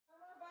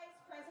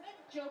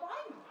Joe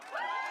Biden.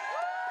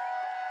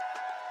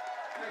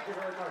 Thank you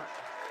very much.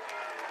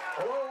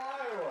 Hello,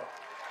 Iowa.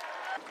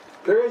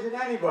 There isn't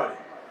anybody,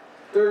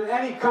 there isn't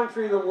any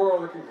country in the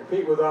world that can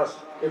compete with us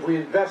if we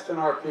invest in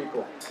our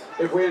people,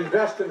 if we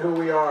invest in who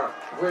we are,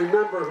 if we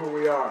remember who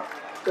we are.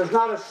 There's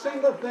not a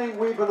single thing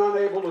we've been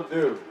unable to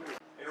do.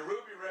 In a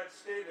ruby red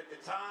state at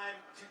the time,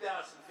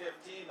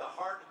 2015, the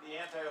heart of the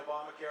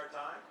anti-Obamacare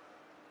time.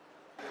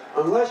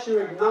 Unless you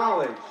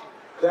acknowledge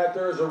that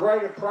there is a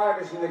right of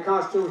privacy in the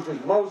Constitution,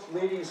 as most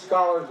leading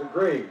scholars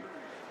agree,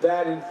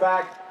 that in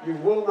fact you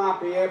will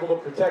not be able to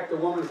protect a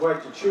woman's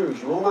right to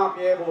choose. You will not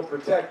be able to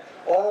protect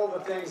all the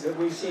things that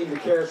we seem to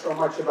care so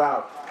much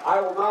about.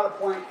 I will not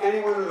appoint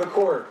anyone to the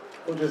court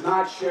who does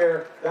not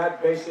share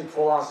that basic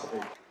philosophy.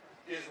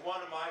 Is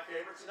one of my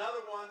favorites.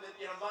 Another one that,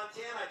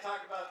 Montana, I talk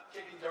about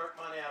kicking dark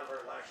money out of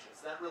our elections.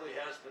 That really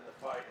has been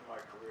the fight in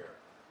my career.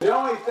 The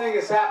only thing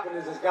that's happened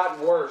is it's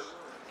gotten worse.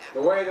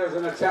 The way there's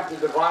an attempt to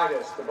divide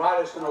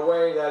us in a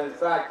way that in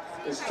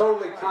fact is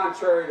totally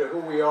contrary to who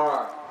we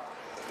are.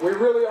 We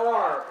really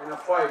are in a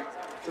fight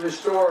to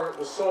restore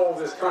the soul of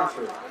this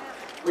country.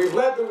 We've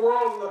led the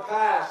world in the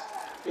past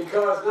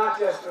because not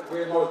just that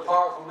we're the most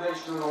powerful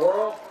nation in the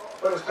world,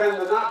 but it's been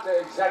not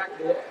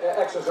the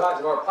exercise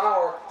of our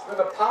power, it's been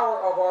the power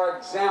of our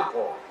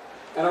example.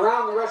 And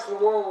around the rest of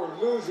the world,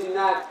 we're losing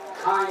that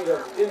kind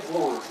of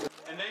influence.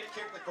 And they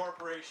kick the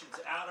corporations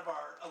out of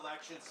our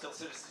elections till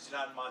Citizens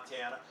United in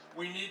Montana.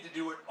 We need to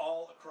do it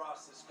all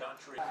across this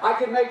country.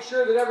 I can make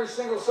sure that every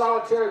single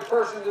solitary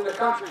person in the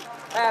country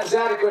has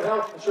adequate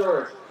health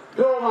insurance.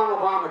 Build on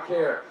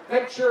Obamacare.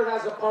 Make sure it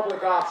has a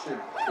public option.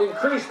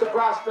 Increase the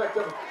prospect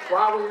of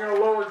how we're going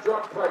to lower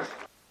drug prices.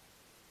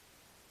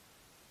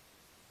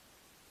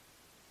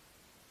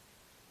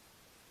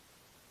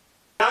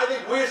 I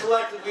think we as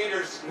elected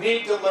leaders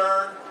need to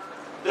learn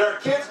that our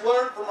kids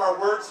learn from our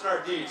words and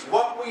our deeds,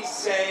 what we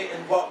say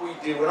and what we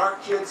do, and our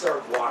kids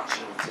are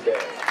watching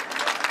today.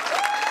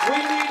 We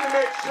need to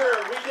make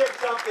sure we give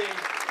something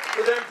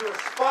for them to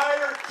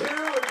aspire to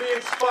and be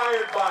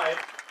inspired by it.